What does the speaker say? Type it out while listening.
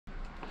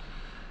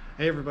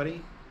Hey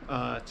everybody,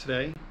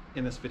 today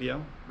in this video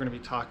we're going to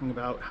be talking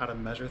about how to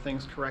measure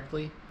things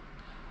correctly.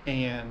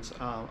 And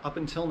up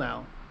until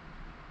now,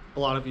 a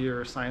lot of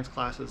your science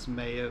classes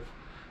may have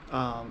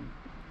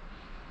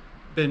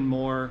been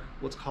more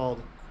what's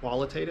called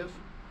qualitative,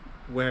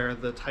 where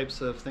the types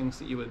of things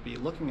that you would be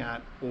looking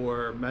at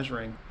or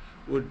measuring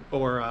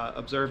or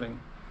observing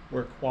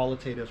were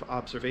qualitative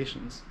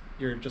observations.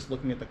 You're just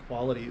looking at the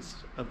qualities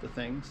of the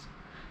things,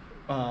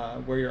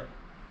 where you're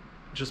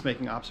just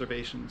making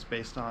observations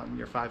based on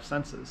your five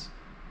senses.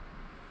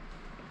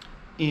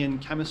 In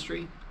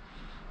chemistry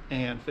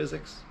and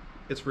physics,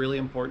 it's really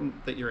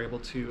important that you're able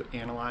to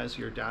analyze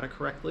your data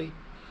correctly,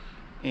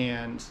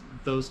 and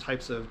those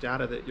types of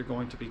data that you're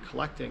going to be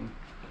collecting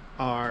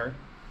are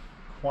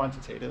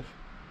quantitative.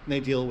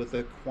 They deal with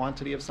the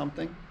quantity of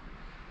something,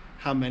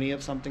 how many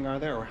of something are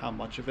there or how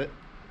much of it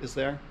is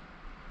there.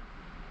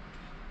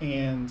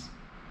 And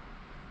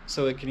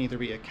so it can either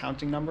be a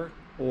counting number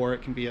or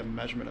it can be a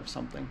measurement of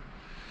something.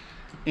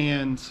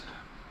 And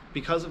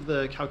because of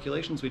the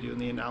calculations we do and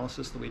the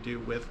analysis that we do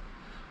with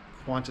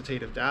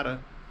quantitative data,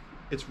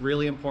 it's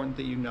really important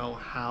that you know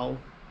how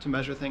to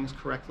measure things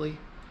correctly,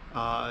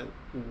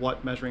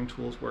 what measuring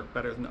tools work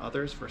better than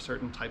others for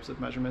certain types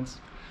of measurements,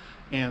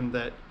 and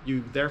that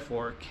you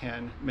therefore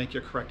can make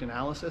your correct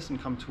analysis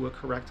and come to a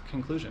correct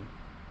conclusion.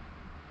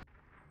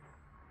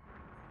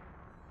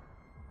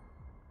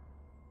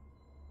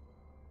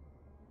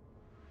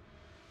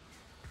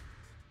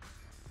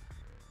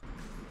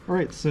 All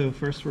right, so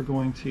first we're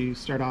going to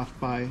start off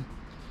by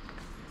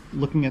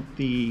looking at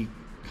the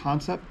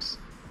concepts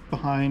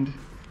behind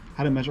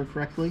how to measure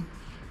correctly,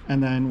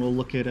 and then we'll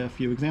look at a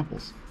few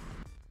examples.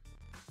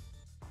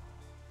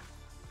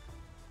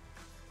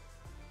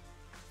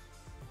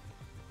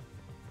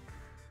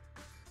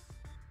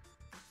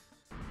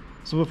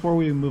 So before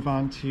we move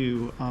on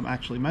to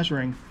actually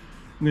measuring,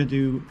 I'm going to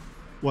do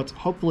what's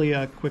hopefully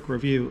a quick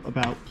review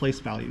about place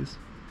values.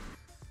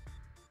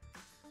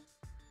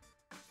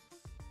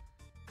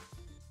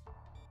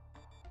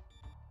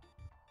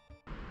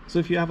 So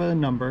if you have a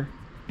number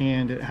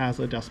and it has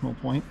a decimal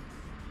point,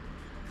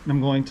 I'm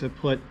going to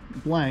put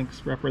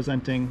blanks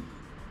representing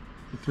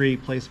the three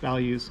place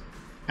values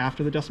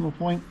after the decimal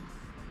point,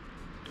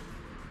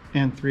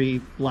 and three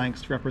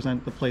blanks to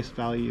represent the place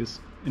values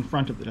in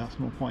front of the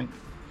decimal point.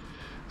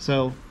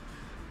 So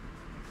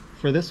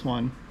for this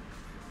one,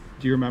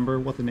 do you remember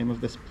what the name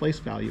of this place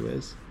value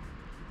is?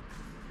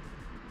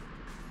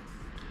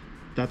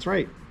 That's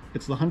right,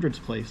 it's the hundreds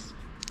place.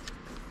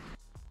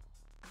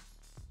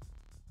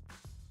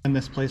 And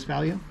this place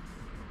value?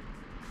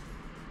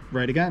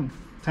 Right again,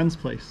 tens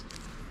place.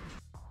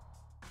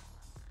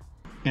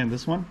 And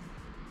this one?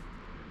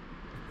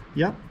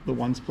 Yep, the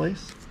ones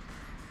place.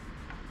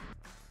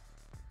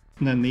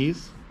 And then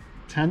these,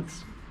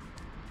 tenths,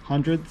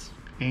 hundreds,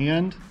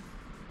 and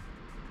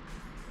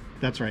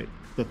that's right,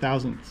 the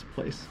thousandths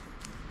place.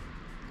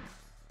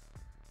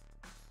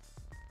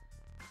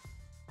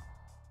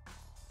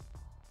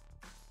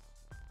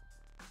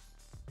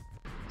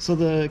 So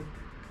the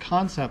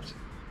concept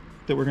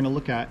that we're going to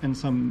look at in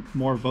some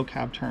more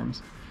vocab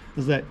terms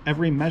is that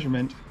every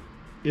measurement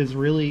is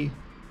really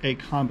a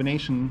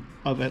combination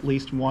of at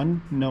least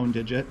one known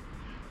digit,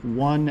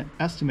 one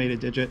estimated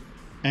digit,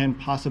 and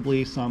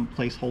possibly some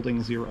place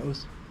holding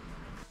zeros.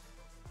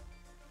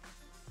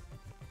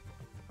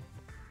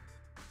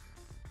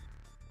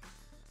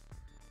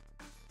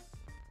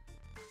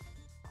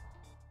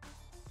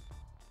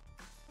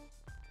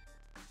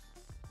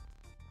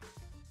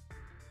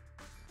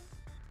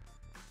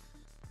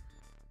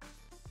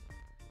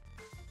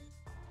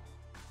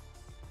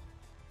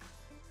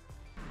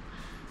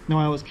 Now,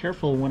 I was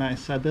careful when I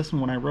said this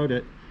and when I wrote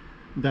it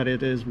that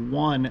it is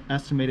one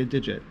estimated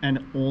digit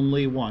and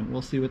only one.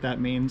 We'll see what that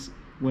means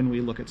when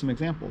we look at some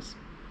examples.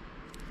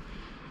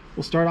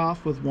 We'll start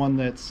off with one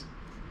that's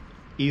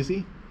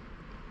easy.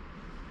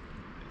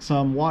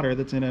 Some water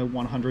that's in a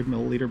 100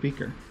 milliliter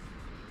beaker.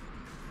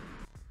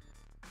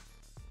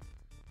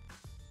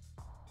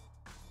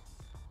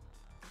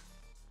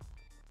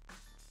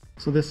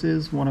 So this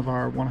is one of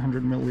our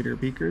 100 milliliter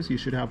beakers. You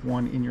should have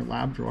one in your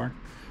lab drawer.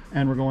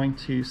 And we're going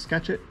to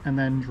sketch it and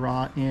then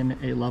draw in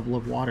a level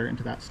of water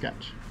into that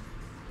sketch.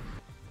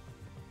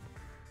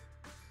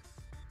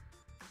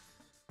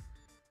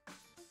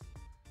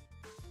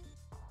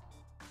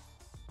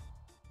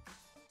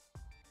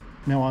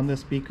 Now on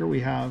this beaker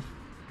we have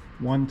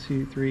 1,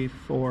 2, 3,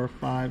 4,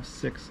 5,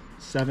 6,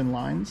 7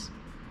 lines.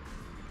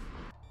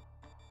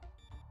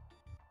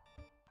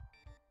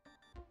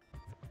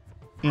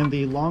 And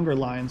the longer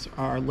lines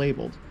are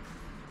labeled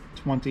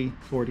 20,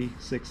 40,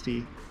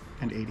 60,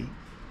 and 80.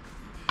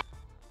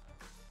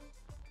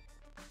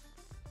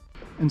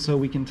 And so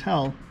we can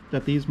tell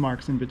that these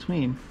marks in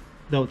between,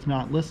 though it's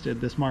not listed,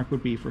 this mark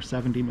would be for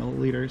 70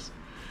 milliliters,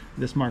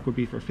 this mark would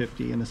be for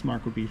 50, and this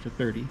mark would be for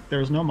 30.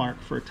 There's no mark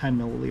for 10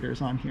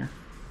 milliliters on here.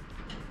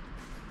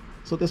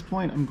 So at this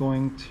point, I'm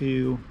going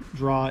to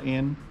draw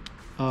in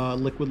a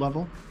liquid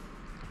level.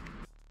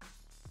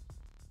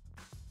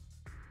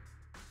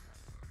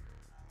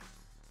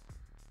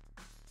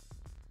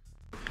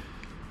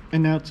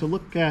 And now to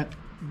look at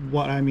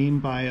what I mean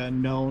by a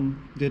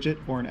known digit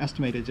or an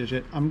estimated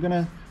digit, I'm going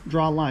to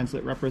draw lines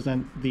that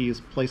represent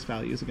these place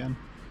values again.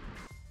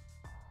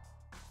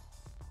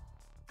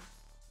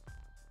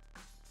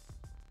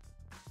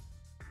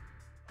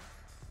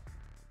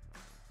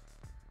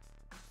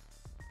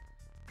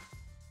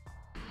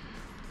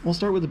 We'll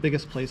start with the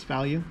biggest place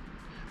value,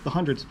 the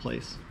hundreds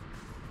place.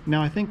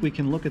 Now I think we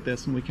can look at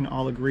this and we can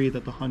all agree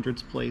that the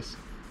hundreds place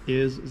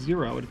is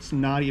 0. It's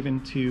not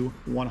even to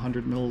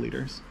 100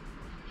 milliliters.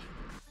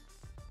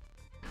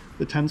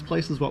 The tens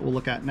place is what we'll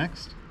look at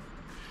next.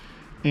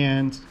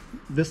 And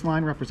this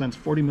line represents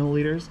 40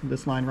 milliliters,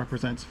 this line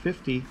represents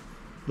 50.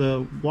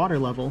 The water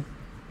level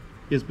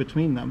is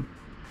between them.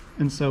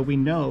 And so we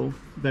know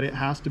that it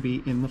has to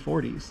be in the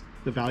 40s.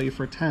 The value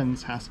for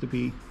tens has to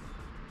be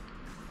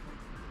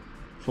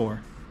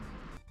 4.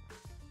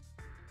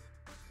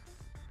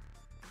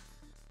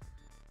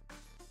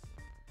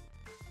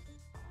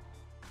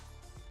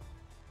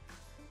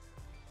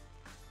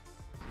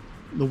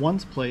 The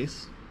ones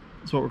place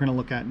is what we're going to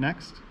look at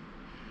next.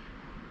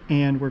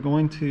 And we're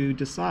going to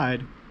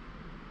decide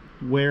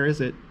where is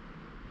it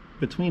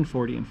between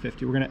 40 and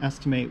 50. We're going to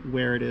estimate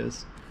where it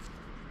is.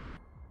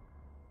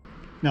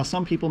 Now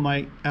some people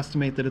might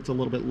estimate that it's a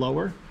little bit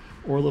lower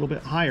or a little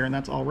bit higher, and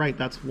that's all right.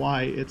 That's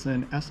why it's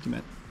an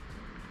estimate.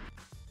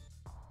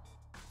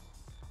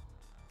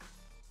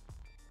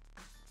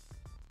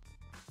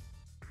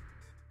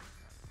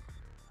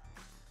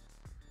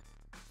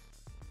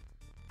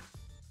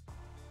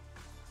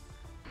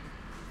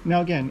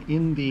 Now again,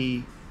 in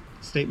the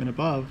statement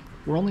above,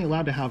 we're only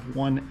allowed to have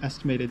one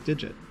estimated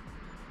digit.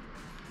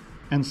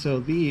 And so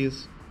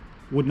these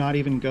would not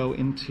even go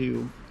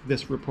into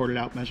this reported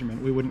out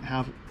measurement. We wouldn't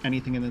have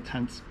anything in the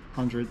tenths,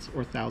 hundreds,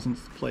 or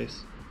thousandths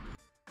place.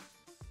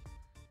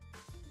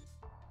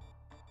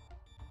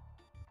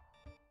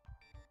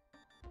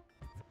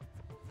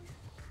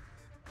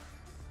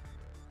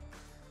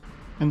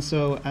 And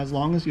so as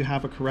long as you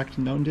have a correct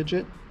known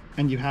digit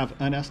and you have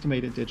an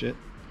estimated digit,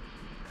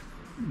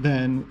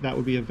 then that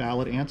would be a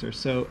valid answer.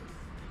 So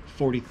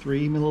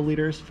 43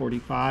 milliliters,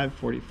 45,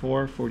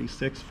 44,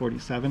 46,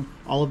 47,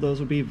 all of those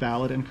would be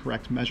valid and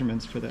correct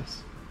measurements for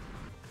this.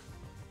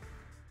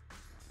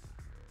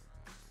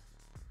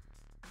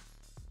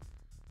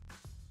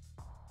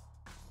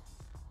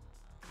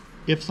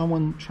 If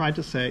someone tried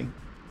to say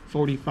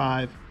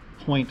 45.2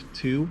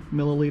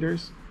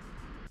 milliliters,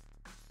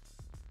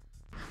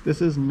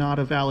 this is not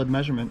a valid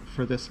measurement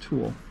for this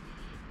tool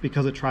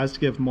because it tries to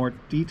give more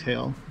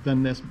detail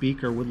than this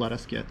beaker would let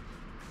us get.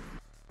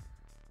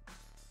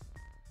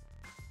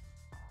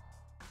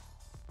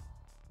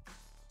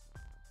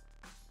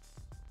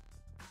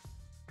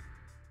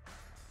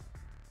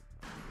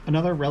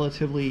 Another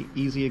relatively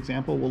easy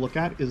example we'll look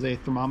at is a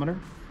thermometer.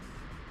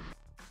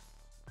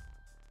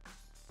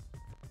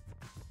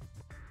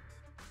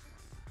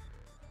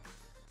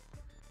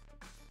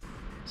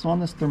 So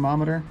on this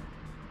thermometer,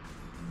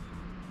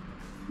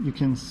 you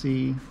can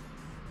see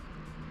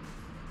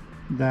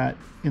that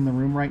in the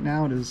room right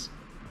now it is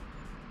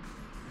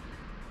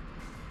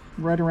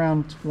right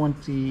around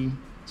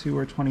 22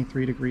 or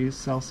 23 degrees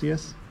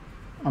Celsius.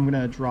 I'm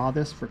going to draw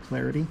this for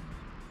clarity.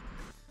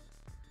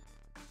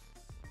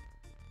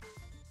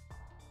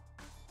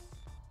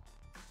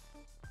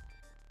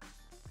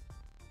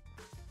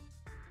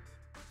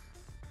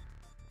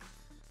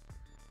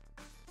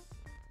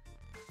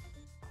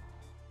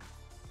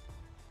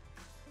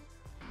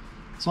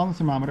 So on the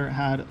thermometer it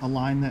had a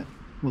line that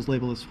was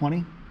labeled as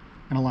 20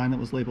 and a line that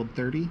was labeled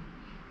 30.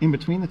 In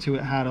between the two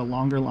it had a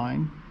longer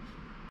line,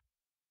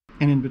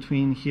 and in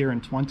between here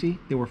and 20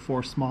 there were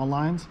 4 small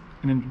lines,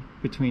 and in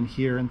between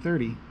here and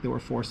 30 there were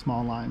 4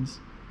 small lines.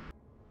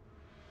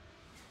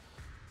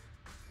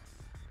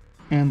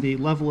 And the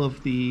level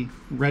of the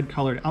red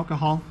colored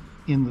alcohol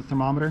in the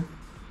thermometer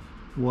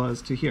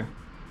was to here.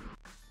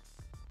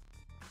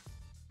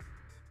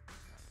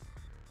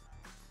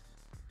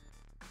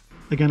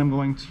 Again, I'm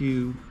going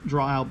to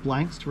draw out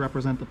blanks to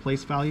represent the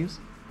place values.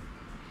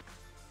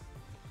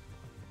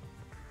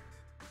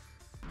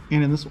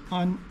 And in this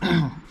one,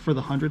 for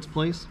the hundreds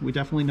place, we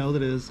definitely know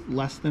that it is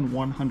less than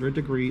 100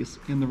 degrees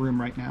in the room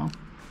right now.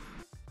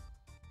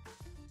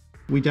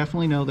 We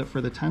definitely know that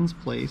for the tens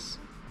place,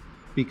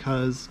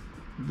 because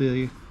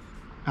the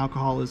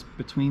alcohol is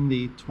between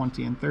the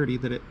 20 and 30,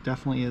 that it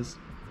definitely is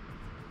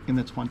in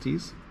the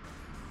 20s.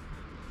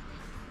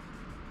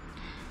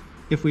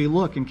 If we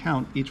look and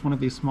count, each one of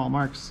these small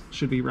marks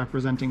should be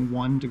representing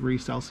 1 degree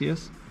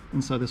Celsius,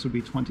 and so this would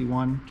be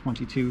 21,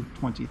 22,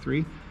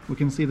 23. We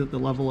can see that the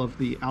level of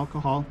the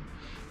alcohol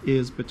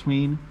is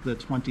between the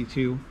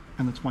 22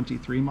 and the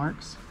 23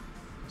 marks,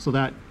 so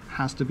that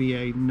has to be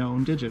a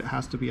known digit. It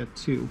has to be a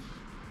 2.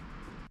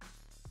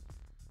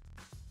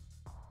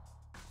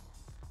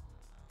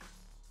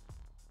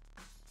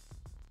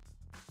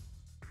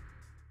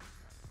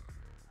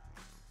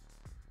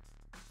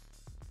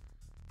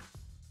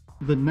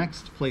 The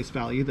next place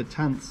value, the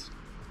tenths,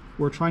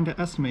 we're trying to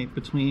estimate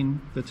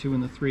between the 2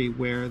 and the 3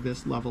 where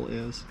this level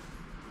is.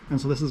 And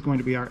so this is going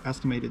to be our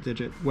estimated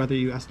digit. Whether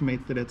you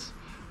estimate that it's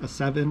a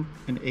 7,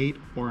 an 8,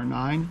 or a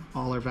 9,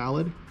 all are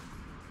valid.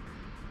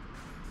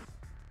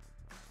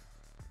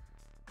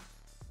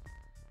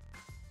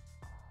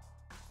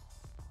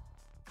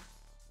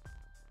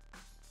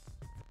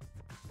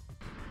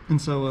 And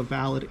so a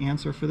valid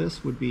answer for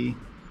this would be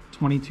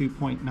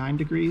 22.9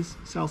 degrees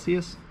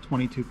Celsius,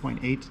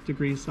 22.8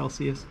 degrees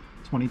Celsius,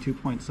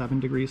 22.7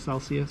 degrees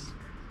Celsius.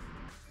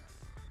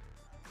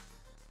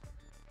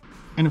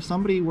 And if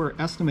somebody were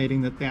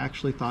estimating that they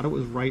actually thought it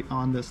was right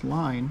on this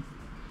line,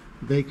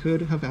 they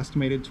could have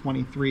estimated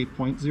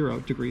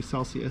 23.0 degrees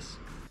Celsius.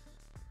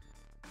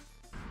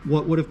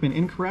 What would have been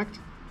incorrect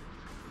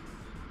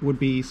would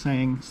be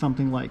saying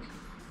something like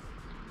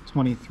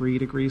 23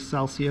 degrees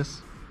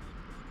Celsius,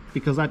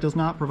 because that does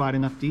not provide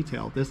enough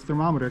detail. This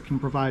thermometer can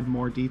provide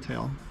more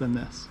detail than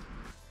this.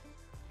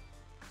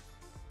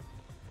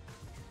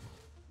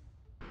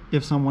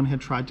 If someone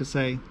had tried to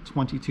say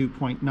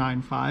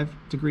 22.95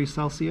 degrees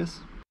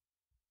Celsius,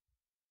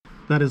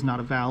 that is not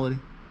a valid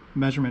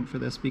measurement for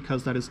this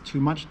because that is too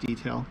much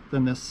detail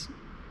than this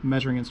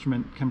measuring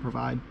instrument can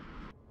provide.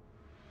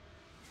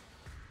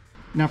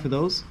 Now for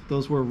those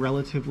were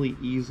relatively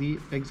easy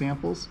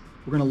examples.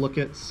 We're going to look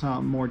at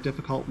some more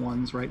difficult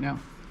ones right now.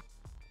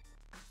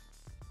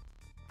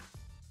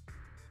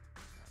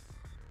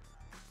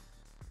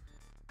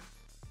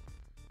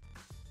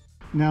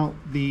 Now,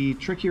 the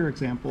trickier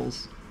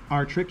examples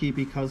are tricky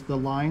because the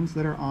lines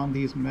that are on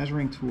these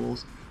measuring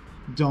tools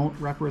don't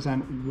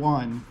represent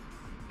 1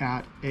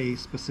 at a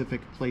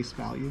specific place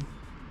value.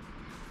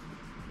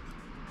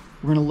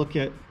 We're going to look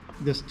at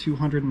this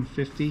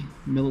 250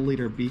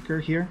 milliliter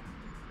beaker here.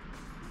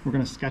 We're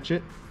going to sketch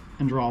it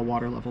and draw a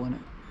water level in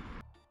it.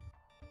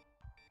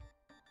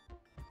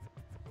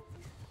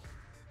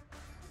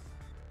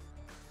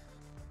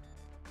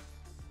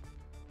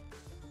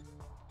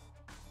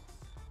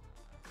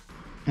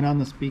 And on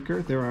this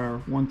beaker, there are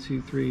 1,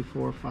 2, 3,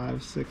 4,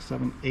 5, 6,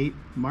 7, 8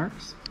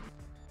 marks.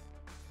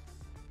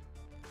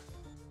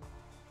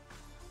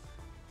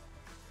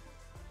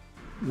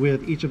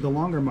 With each of the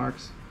longer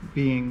marks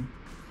being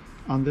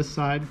on this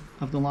side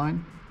of the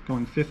line,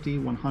 going 50,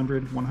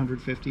 100,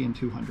 150, and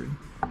 200.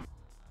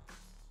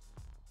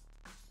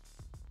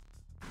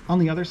 On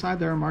the other side,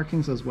 there are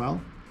markings as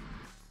well.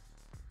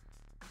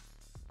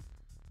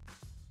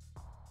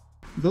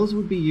 Those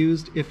would be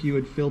used if you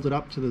had filled it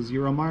up to the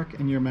 0 mark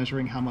and you're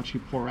measuring how much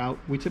you pour out.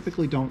 We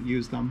typically don't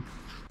use them.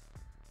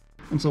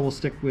 And so we'll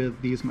stick with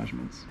these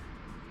measurements.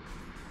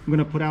 I'm going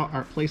to put out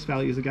our place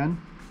values again.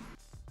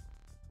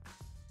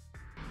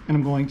 And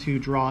I'm going to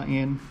draw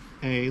in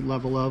a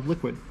level of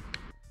liquid.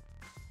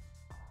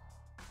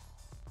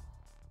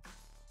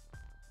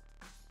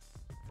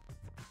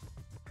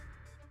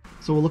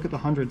 So we'll look at the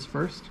hundreds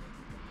first.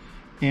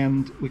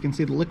 And we can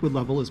see the liquid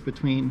level is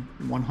between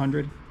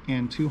 100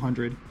 and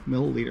 200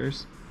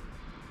 milliliters.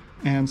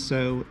 And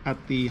so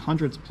at the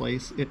hundreds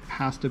place, it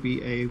has to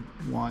be a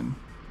 1.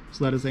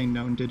 So that is a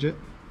known digit.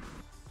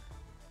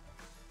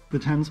 The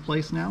tens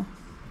place now,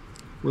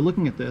 we're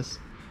looking at this,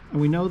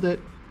 and we know that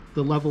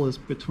the level is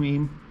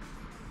between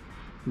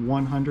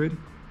 100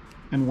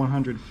 and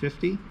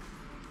 150.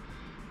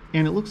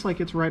 And it looks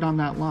like it's right on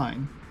that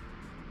line.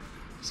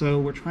 So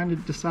we're trying to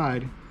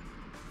decide,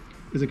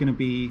 is it going to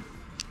be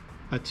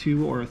a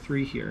 2 or a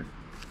 3 here?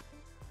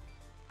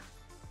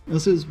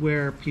 This is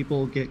where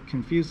people get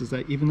confused, is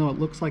that even though it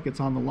looks like it's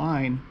on the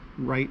line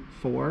right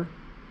for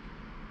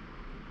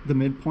the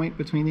midpoint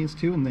between these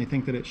two, and they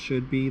think that it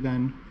should be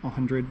then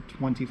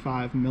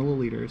 125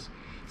 milliliters,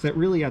 is that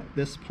really at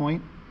this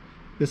point,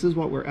 this is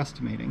what we're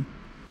estimating.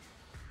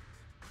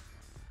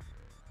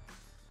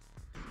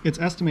 It's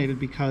estimated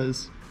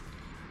because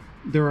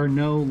there are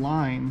no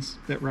lines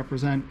that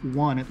represent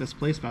 1 at this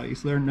place value,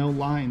 so there are no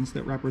lines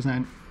that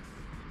represent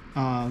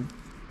 10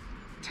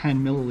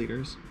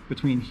 milliliters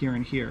between here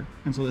and here,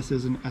 and so this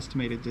is an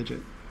estimated digit.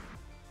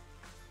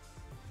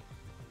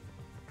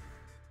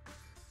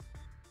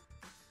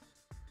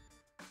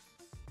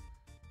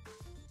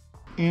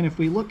 And if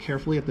we look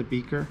carefully at the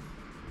beaker,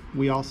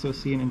 we also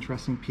see an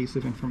interesting piece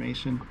of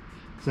information,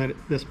 is that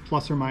this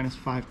plus or minus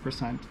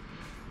 5%.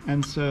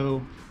 And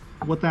so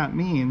what that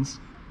means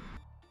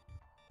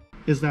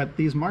is that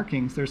these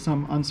markings, there's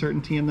some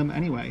uncertainty in them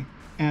anyway,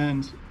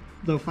 and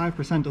though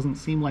 5% doesn't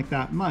seem like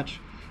that much,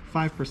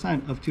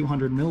 5% of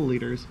 200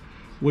 milliliters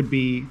would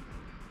be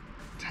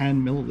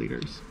 10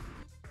 milliliters.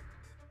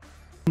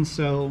 And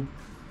so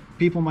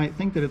people might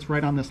think that it's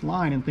right on this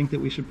line and think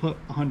that we should put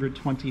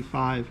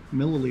 125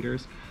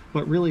 milliliters,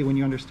 but really when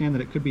you understand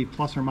that it could be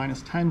plus or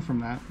minus 10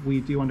 from that,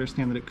 we do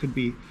understand that it could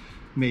be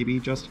maybe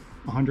just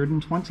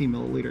 120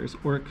 milliliters,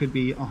 or it could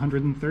be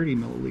 130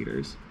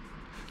 milliliters.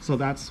 So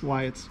that's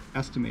why it's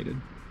estimated.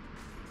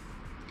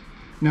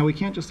 Now we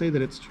can't just say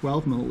that it's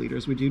 12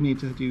 milliliters, we do need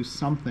to do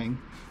something,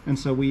 and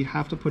so we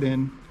have to put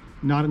in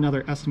not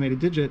another estimated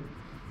digit,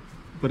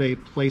 but a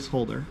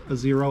placeholder, a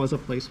 0 as a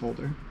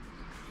placeholder.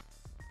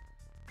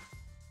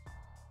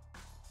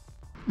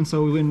 And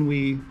so when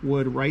we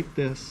would write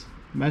this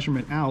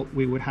measurement out,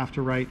 we would have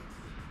to write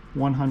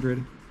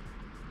 100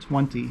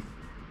 20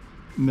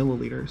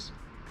 milliliters.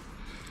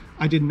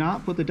 I did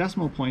not put the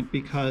decimal point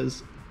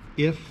because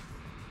if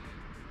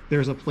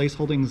there's a place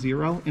holding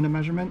 0 in a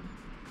measurement,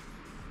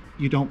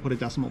 you don't put a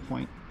decimal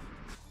point.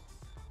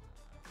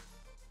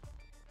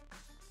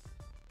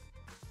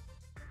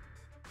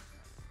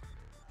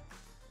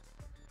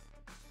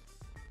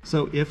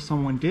 So if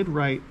someone did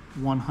write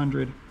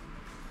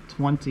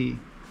 120 and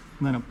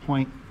then a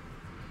point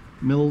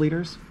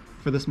milliliters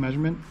for this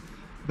measurement,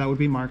 that would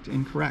be marked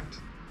incorrect.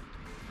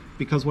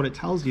 Because what it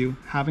tells you,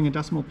 having a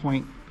decimal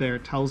point there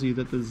tells you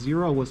that the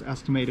 0 was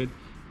estimated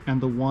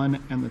and the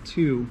 1 and the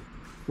 2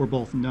 were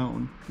both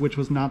known, which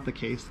was not the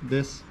case.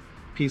 This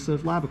piece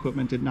of lab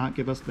equipment did not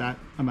give us that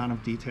amount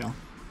of detail.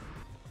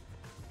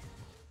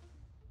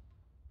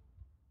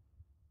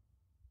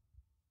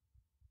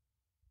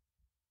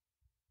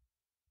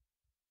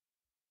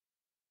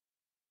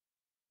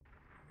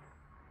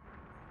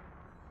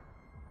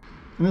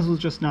 And this was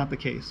just not the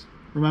case.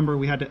 Remember,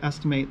 we had to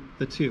estimate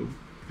the 2,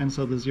 and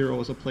so the 0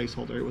 was a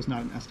placeholder. It was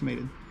not an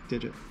estimated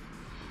digit.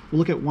 We'll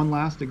look at one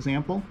last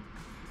example.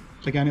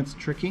 Again, it's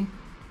tricky.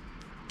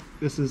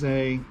 This is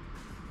a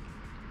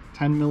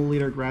 10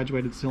 milliliter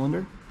graduated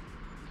cylinder,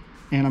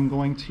 and I'm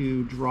going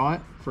to draw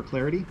it for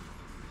clarity.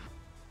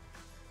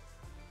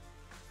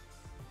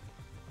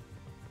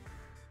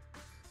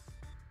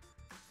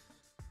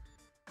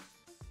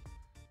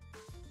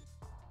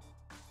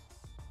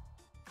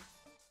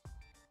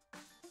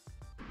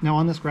 Now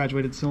on this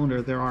graduated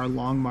cylinder, there are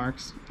long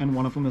marks, and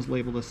one of them is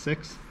labeled as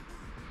 6.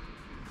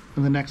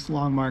 And the next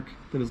long mark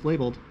that is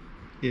labeled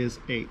is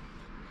 8.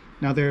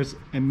 Now there's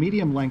a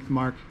medium length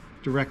mark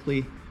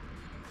directly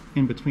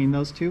in between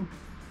those two.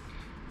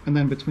 And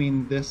then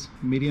between this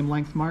medium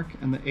length mark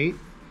and the 8,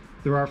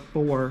 there are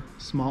 4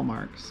 small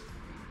marks.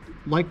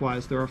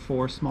 Likewise, there are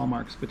 4 small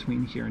marks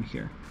between here and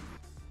here.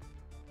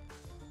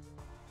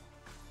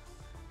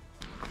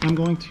 I'm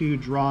going to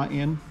draw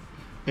in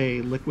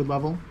a liquid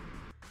level.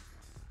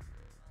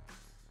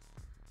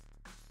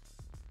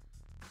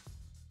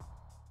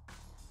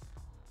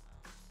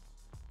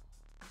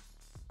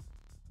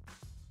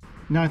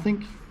 Now I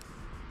think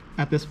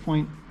at this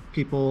point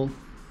people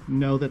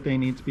know that they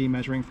need to be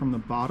measuring from the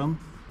bottom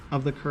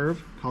of the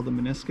curve called the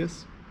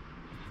meniscus.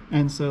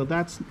 And so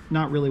that's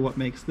not really what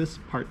makes this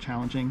part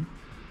challenging.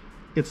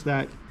 It's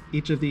that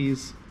each of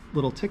these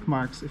little tick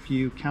marks, if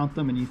you count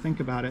them and you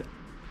think about it,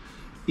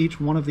 each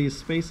one of these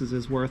spaces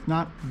is worth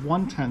not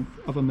 1/10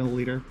 of a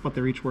milliliter, but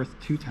they're each worth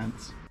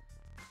 2/10.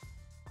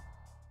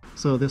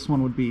 So this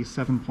one would be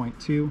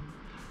 7.2,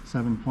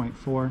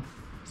 7.4,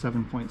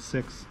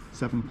 7.6,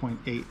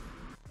 7.8.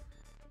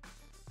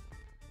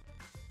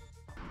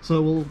 So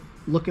we'll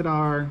look at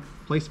our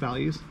place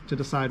values to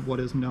decide what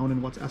is known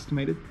and what's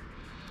estimated.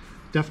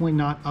 Definitely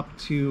not up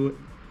to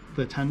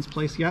the tens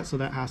place yet, so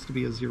that has to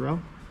be a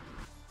 0.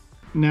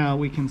 Now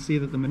we can see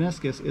that the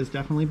meniscus is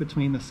definitely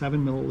between the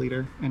 7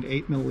 milliliter and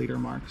 8 milliliter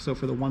mark. So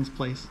for the ones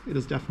place, it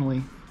is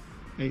definitely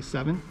a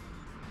 7.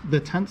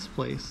 The tenths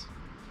place,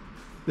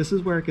 this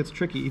is where it gets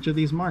tricky. Each of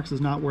these marks is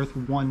not worth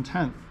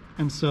 1/10.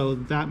 And so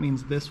that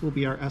means this will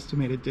be our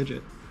estimated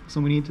digit.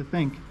 So we need to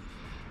think,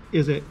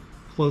 is it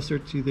closer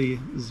to the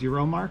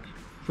 0 mark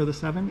for the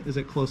 7? Is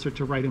it closer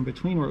to right in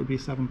between where it would be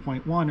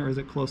 7.1, or is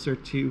it closer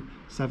to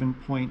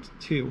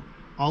 7.2?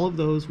 All of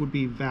those would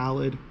be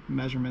valid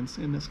measurements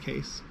in this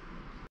case.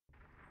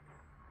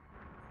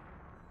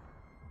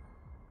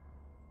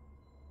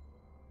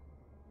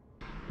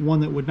 One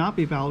that would not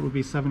be valid would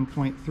be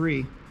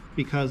 7.3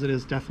 because it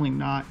is definitely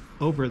not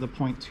over the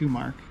 0.2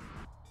 mark.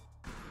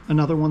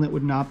 Another one that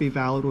would not be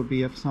valid would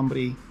be if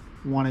somebody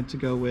wanted to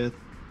go with.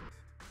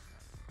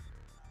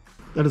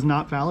 That is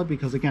not valid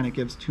because, again, it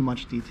gives too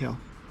much detail.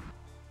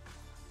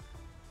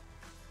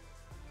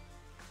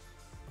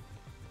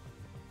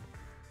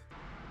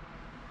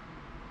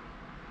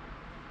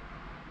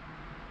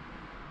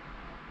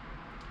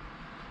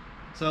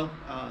 So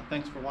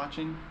thanks for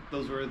watching.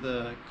 Those were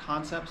the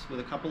concepts with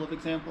a couple of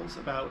examples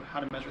about how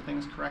to measure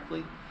things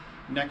correctly.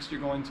 Next,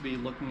 you're going to be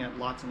looking at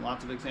lots and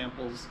lots of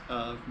examples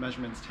of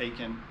measurements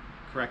taken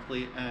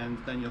correctly, and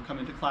then you'll come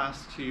into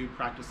class to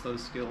practice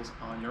those skills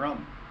on your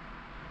own.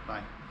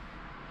 Bye.